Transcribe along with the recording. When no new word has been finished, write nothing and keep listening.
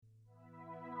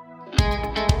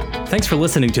Thanks for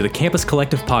listening to the Campus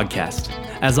Collective podcast.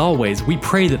 As always, we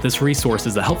pray that this resource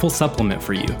is a helpful supplement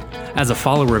for you, as a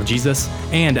follower of Jesus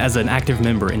and as an active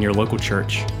member in your local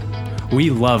church. We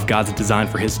love God's design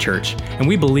for His church, and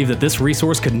we believe that this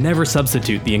resource could never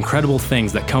substitute the incredible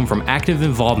things that come from active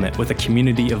involvement with a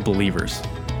community of believers.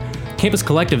 Campus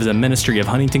Collective is a ministry of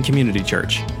Huntington Community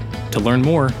Church. To learn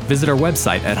more, visit our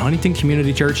website at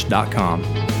huntingtoncommunitychurch.com.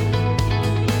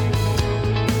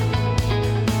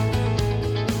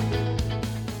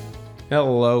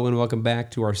 Hello and welcome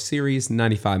back to our series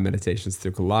 95 Meditations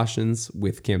through Colossians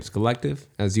with Campus Collective.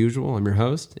 As usual, I'm your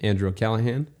host, Andrew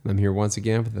O'Callahan, and I'm here once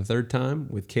again for the third time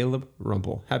with Caleb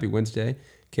Rumpel. Happy Wednesday.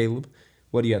 Caleb,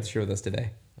 what do you have to share with us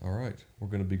today? All right, we're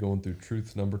going to be going through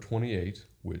truth number 28,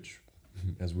 which,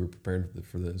 as we were preparing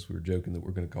for this, we were joking that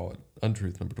we're going to call it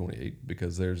untruth number 28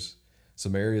 because there's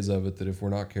some areas of it that if we're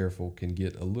not careful can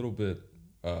get a little bit,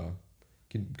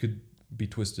 could be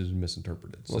twisted and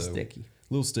misinterpreted. A little sticky.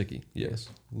 A little sticky, yes.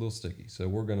 A little sticky. So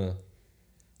we're going to,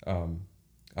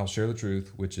 I'll share the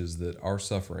truth, which is that our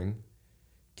suffering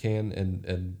can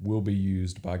and will be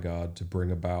used by God to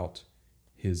bring about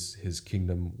his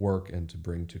kingdom work and to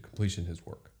bring to completion his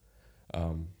work.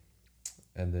 And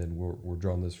then we're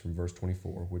drawing this from verse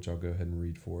 24, which I'll go ahead and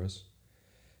read for us.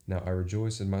 Now I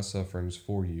rejoice in my sufferings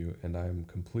for you, and I am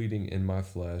completing in my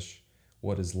flesh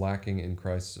what is lacking in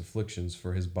Christ's afflictions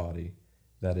for his body,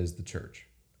 that is the church.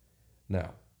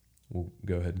 Now, we'll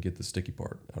go ahead and get the sticky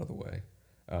part out of the way.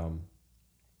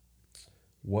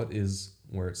 What is,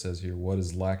 where it says here, what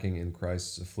is lacking in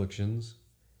Christ's afflictions?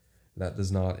 That does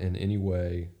not in any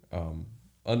way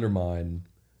undermine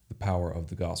the power of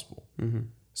the gospel. Mm-hmm.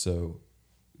 So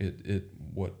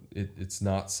it's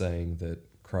not saying that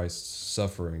Christ's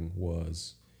suffering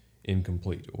was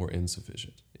incomplete or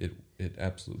insufficient. It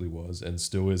absolutely was and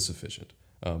still is sufficient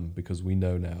because we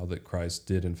know now that Christ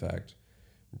did in fact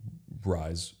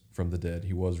rise from the dead.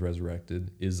 He was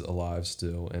resurrected, is alive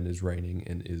still, and is reigning,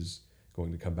 and is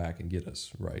going to come back and get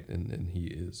us, right? And he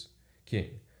is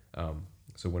king.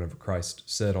 So whenever Christ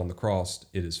said on the cross,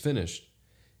 "It is finished,"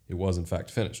 it was in fact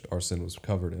finished. Our sin was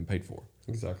covered and paid for.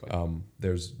 Exactly.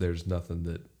 There's nothing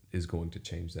that is going to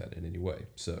change that in any way.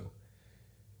 So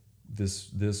this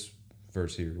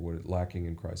verse here, what it lacking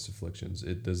in Christ's afflictions,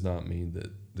 it does not mean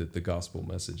that the gospel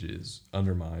message is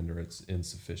undermined or it's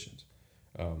insufficient.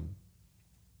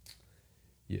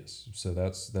 Yes, so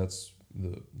that's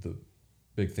the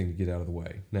big thing to get out of the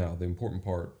way. Now, the important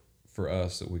part for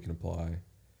us that we can apply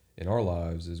in our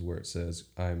lives is where it says,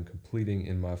 I am completing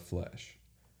in my flesh.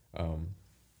 And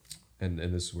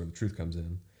this is where the truth comes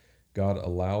in. God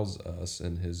allows us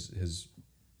and has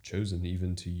chosen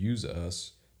even to use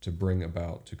us to bring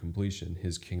about to completion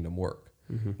his kingdom work.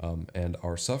 Mm-hmm. And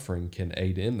our suffering can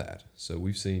aid in that. So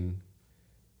we've seen,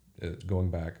 going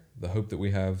back, the hope that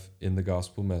we have in the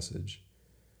gospel message.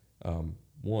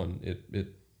 One,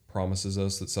 it promises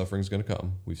us that suffering is going to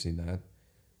come. We've seen that.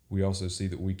 We also see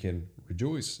that we can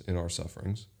rejoice in our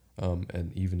sufferings,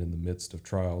 and even in the midst of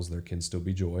trials, there can still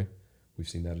be joy. We've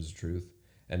seen that as a truth.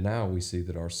 And now we see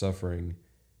that our suffering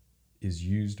is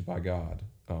used by God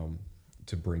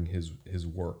to bring his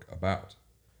work about.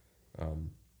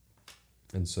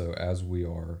 And so as we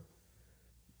are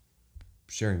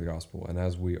sharing the gospel and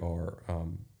as we are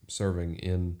serving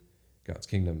in God's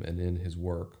kingdom and in his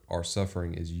work, our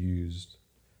suffering is used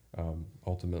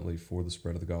ultimately for the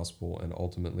spread of the gospel and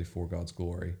ultimately for God's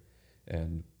glory.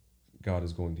 And God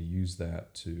is going to use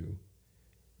that to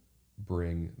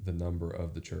bring the number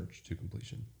of the church to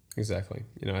completion. Exactly.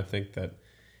 I think that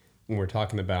when we're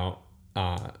talking about,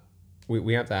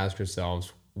 we have to ask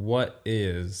ourselves, what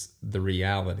is the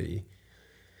reality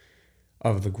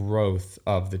of the growth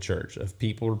of the church, of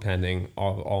people repenting,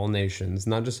 of all nations,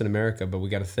 not just in America, but we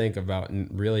got to think about in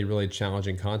really, really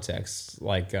challenging contexts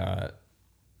like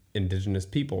indigenous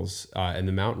peoples in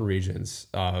the mountain regions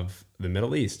of the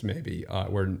Middle East, maybe,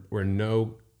 where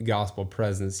no gospel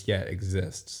presence yet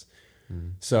exists.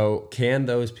 Mm. So can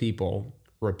those people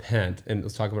repent? And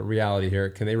let's talk about reality here.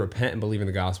 Can they repent and believe in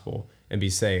the gospel and be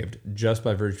saved just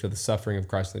by virtue of the suffering of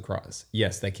Christ on the cross?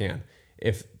 Yes, they can.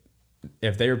 If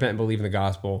they repent and believe in the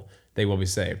gospel, they will be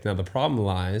saved. Now, the problem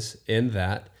lies in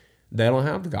that they don't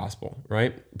have the gospel,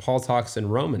 right? Paul talks in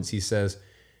Romans. He says,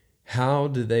 how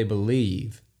do they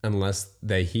believe unless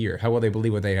they hear? How will they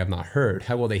believe what they have not heard?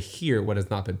 How will they hear what has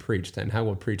not been preached? And how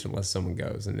will preach unless someone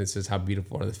goes? And it's just how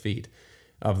beautiful are the feet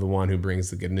of the one who brings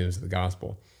the good news of the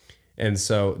gospel. And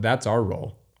so that's our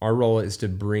role. Our role is to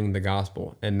bring the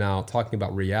gospel. And now talking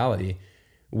about reality,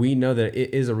 we know that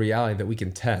it is a reality that we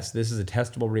can test. This is a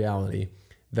testable reality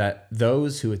that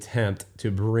those who attempt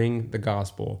to bring the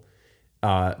gospel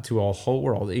to a whole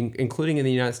world, including in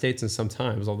the United States and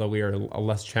sometimes, although we are in a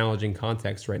less challenging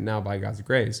context right now by God's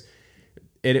grace,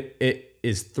 it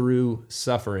is through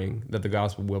suffering that the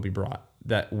gospel will be brought,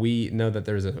 that we know that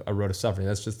there's a road of suffering.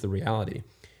 That's just the reality.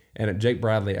 And Jake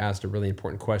Bradley asked a really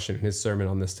important question in his sermon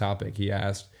on this topic. He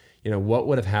asked, what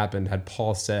would have happened had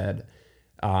Paul said,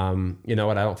 you know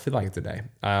what, I don't feel like it today.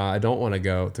 I don't want to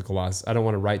go to Colossae. I don't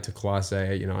want to write to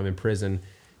Colossae. I'm in prison.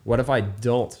 What if I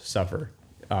don't suffer?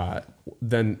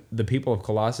 Then the people of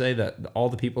Colossae, that all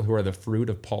the people who are the fruit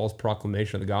of Paul's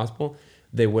proclamation of the gospel,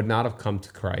 they would not have come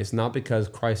to Christ, not because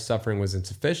Christ's suffering was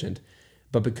insufficient,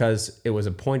 but because it was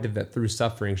appointed that through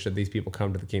suffering should these people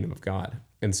come to the kingdom of God.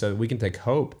 And so we can take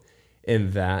hope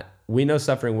in that. We know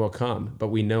suffering will come, but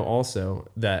we know also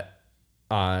that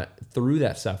through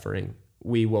that suffering,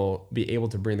 we will be able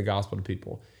to bring the gospel to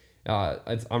people.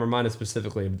 I'm reminded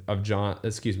specifically of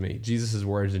Jesus'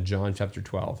 words in John chapter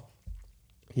 12.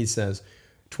 He says,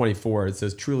 24, it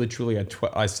says, truly, truly,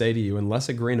 I say to you, unless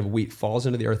a grain of wheat falls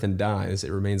into the earth and dies,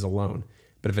 it remains alone.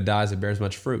 But if it dies, it bears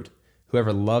much fruit.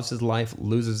 Whoever loves his life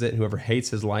loses it, and whoever hates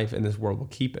his life in this world will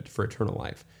keep it for eternal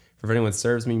life. For if anyone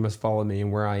serves me, you must follow me,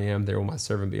 and where I am, there will my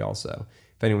servant be also.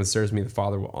 If anyone serves me, the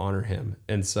Father will honor him.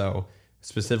 And so,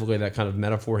 specifically, that kind of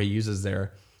metaphor he uses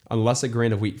there, unless a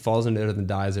grain of wheat falls into the earth and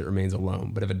dies, it remains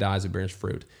alone. But if it dies, it bears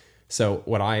fruit. So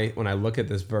when I look at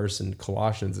this verse in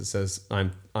Colossians, it says,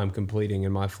 I'm completing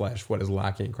in my flesh what is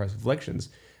lacking in Christ's afflictions.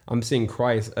 I'm seeing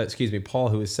Paul,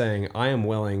 who is saying, I am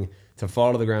willing to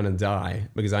fall to the ground and die,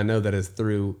 because I know that it's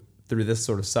through this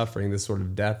sort of suffering, this sort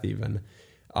of death even,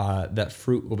 that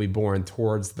fruit will be born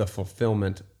towards the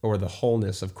fulfillment or the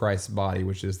wholeness of Christ's body,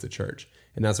 which is the church.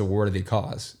 And that's a worthy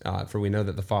cause, for we know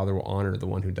that the Father will honor the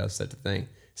one who does such a thing.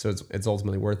 So it's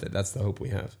ultimately worth it. That's the hope we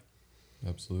have.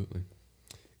 Absolutely.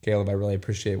 Caleb, I really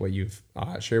appreciate what you've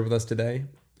shared with us today.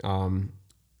 Caleb,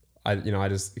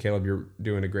 you're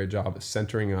doing a great job of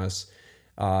centering us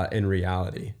in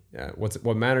reality.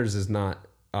 What matters is not,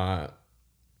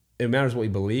 it matters what we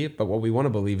believe, but what we want to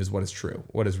believe is what is true,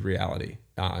 what is reality.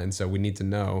 And so we need to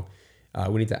know,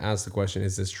 we need to ask the question,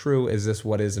 is this true? Is this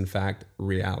what is in fact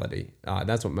reality?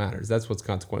 That's what matters. That's what's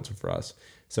consequential for us.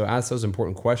 So ask those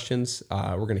important questions.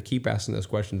 We're going to keep asking those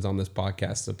questions on this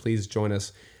podcast. So please join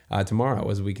us tomorrow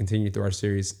as we continue through our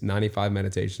series, 95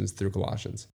 Meditations through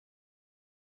Colossians.